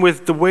thanking him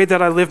with the way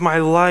that I live my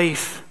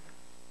life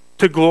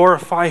to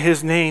glorify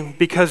his name,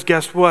 because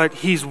guess what?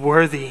 He's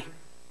worthy.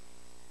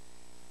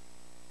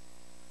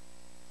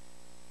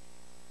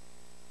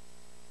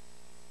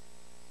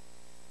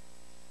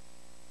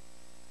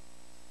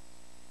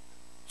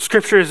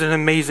 Scripture is an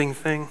amazing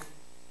thing.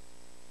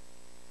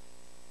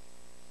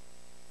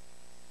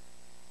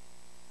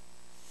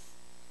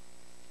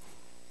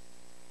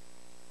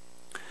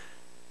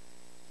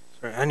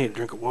 Sorry, I need a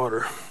drink of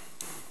water.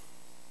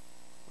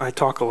 I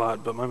talk a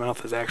lot, but my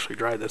mouth is actually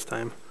dry this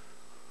time.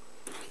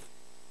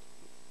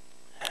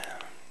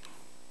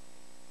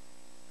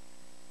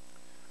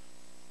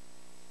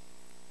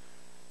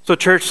 So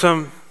church,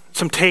 some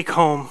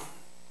take-home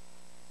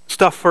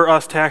stuff for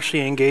us to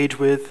actually engage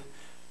with,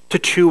 to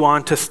chew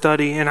on, to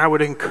study. And I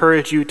would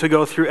encourage you to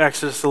go through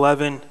Exodus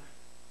 11,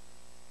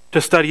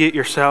 to study it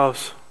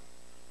yourselves,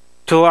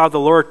 to allow the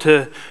Lord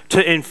to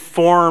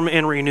inform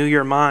and renew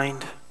your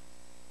mind,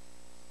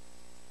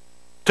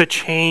 to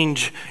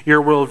change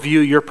your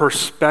worldview, your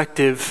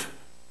perspective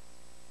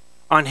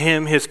on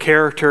him, his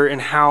character, and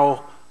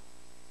how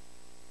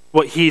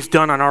what he's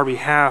done on our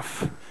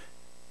behalf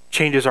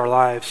changes our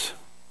lives,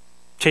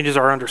 changes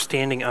our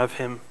understanding of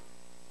him.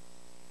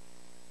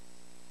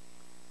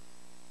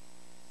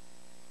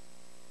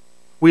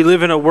 We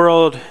live in a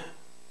world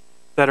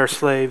that are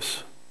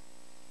slaves,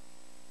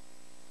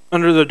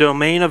 under the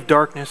domain of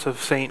darkness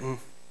of Satan.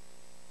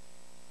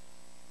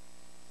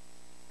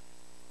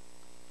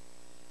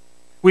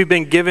 We've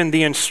been given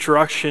the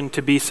instruction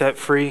to be set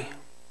free.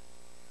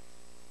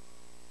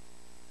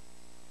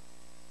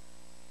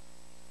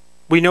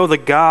 We know the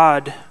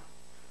God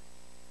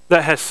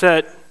that has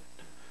set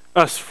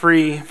us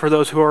free for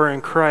those who are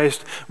in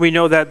Christ. We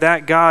know that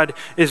that God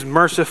is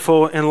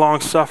merciful and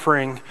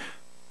long-suffering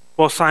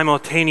while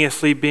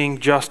simultaneously being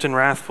just and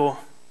wrathful.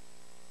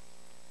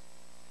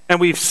 And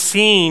we've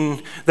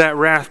seen that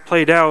wrath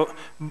played out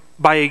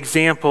by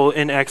example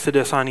in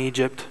Exodus on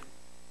Egypt.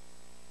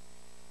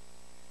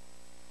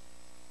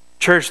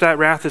 Church, that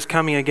wrath is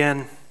coming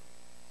again.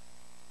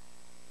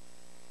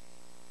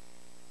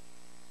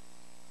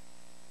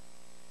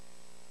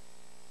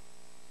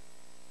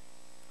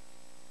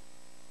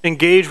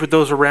 Engage with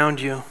those around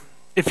you.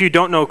 If you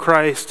don't know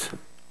Christ,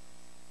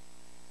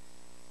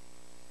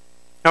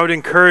 I would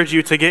encourage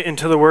you to get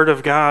into the Word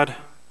of God.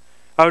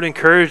 I would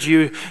encourage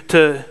you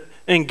to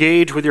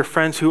engage with your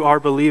friends who are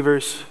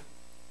believers.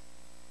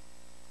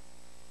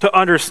 To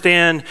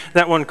understand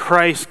that when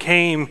Christ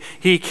came,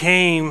 he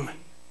came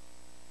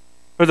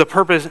for the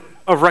purpose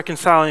of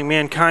reconciling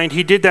mankind.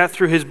 He did that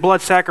through his blood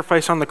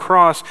sacrifice on the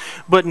cross,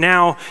 but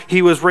now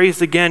he was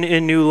raised again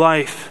in new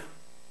life.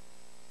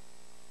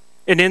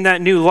 And in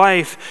that new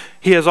life,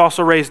 he has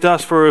also raised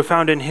us, for we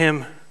found in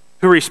him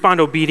who respond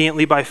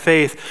obediently by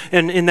faith.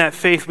 And in that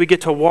faith, we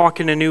get to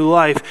walk in a new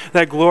life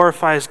that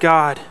glorifies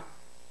God.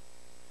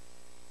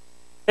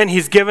 And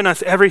he's given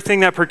us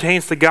everything that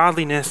pertains to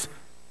godliness.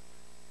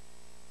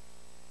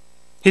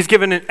 He's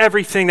given it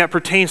everything that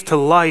pertains to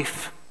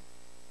life.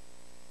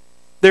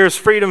 There is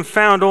freedom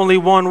found only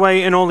one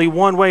way, and only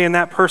one way, and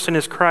that person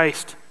is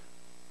Christ.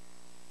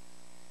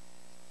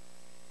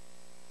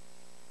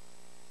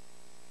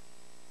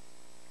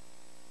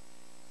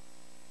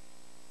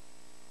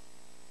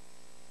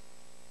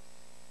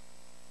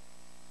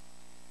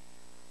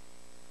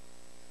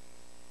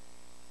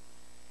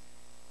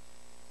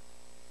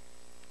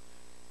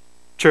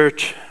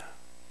 Church,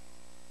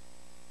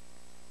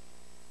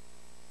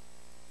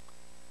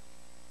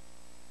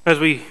 as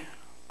we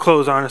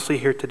close honestly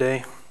here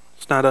today,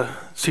 it's not a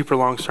super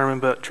long sermon,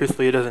 but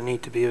truthfully it doesn't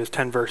need to be. It was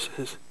 10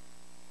 verses.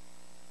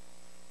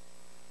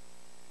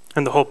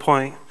 And the whole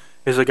point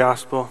is the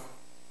gospel.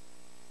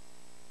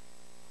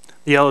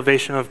 The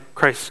elevation of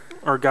Christ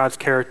or God's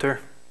character.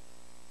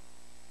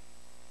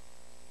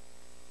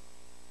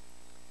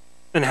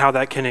 And how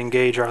that can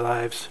engage our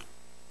lives.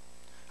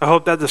 I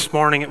hope that this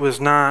morning it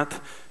was not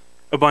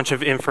a bunch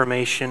of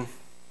information,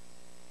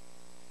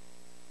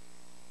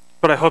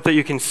 but I hope that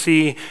you can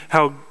see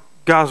how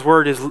God's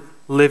word is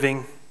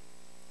living,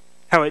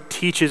 how it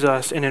teaches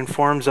us and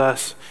informs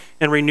us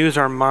and renews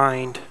our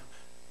mind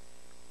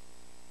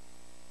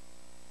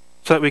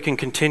so that we can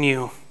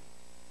continue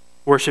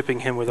worshiping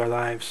him with our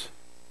lives.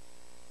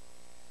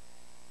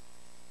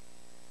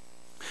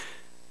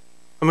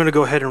 I'm going to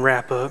go ahead and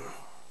wrap up.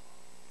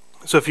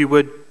 So if you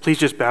would, please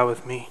just bow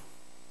with me.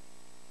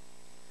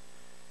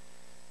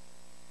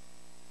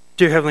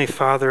 Dear Heavenly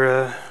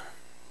Father,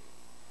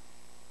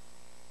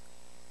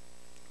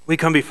 we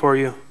come before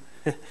you,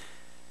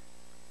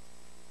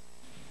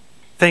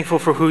 thankful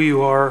for who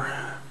you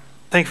are,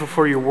 thankful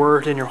for your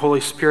word and your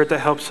Holy Spirit that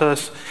helps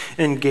us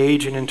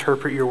engage and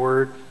interpret your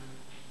word.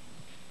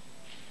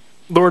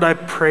 Lord, I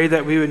pray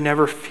that we would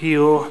never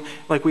feel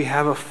like we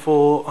have a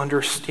full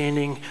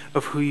understanding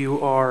of who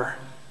you are,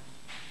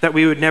 that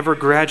we would never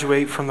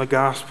graduate from the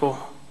gospel.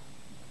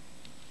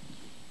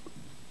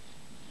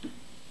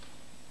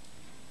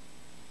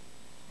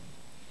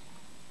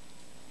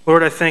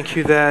 Lord, I thank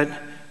you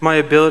that my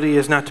ability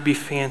is not to be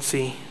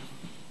fancy,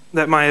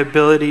 that my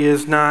ability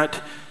is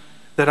not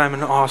that I'm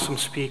an awesome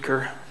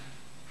speaker.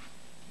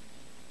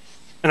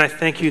 And I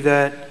thank you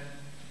that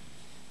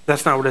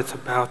that's not what it's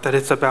about, that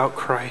it's about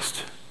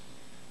Christ.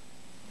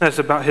 That's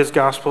about his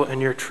gospel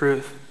and your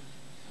truth.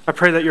 I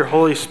pray that your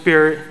Holy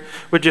Spirit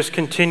would just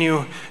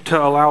continue to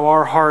allow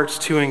our hearts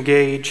to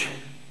engage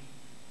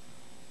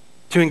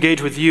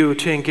with you,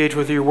 to engage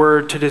with your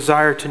word, to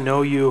desire to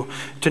know you,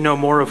 to know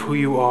more of who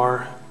you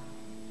are.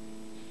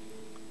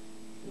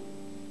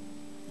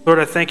 Lord,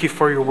 I thank you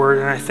for your word,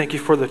 and I thank you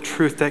for the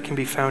truth that can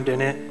be found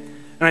in it.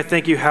 And I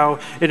thank you how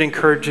it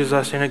encourages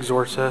us and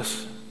exhorts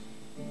us.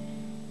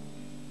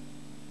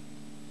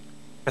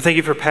 I thank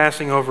you for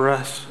passing over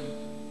us.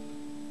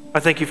 I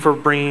thank you for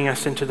bringing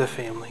us into the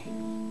family.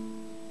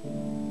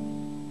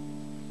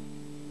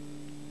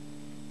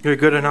 You're a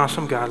good and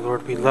awesome God,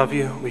 Lord. We love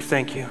you, we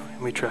thank you,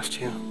 and we trust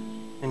you.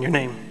 In your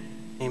name,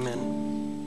 amen.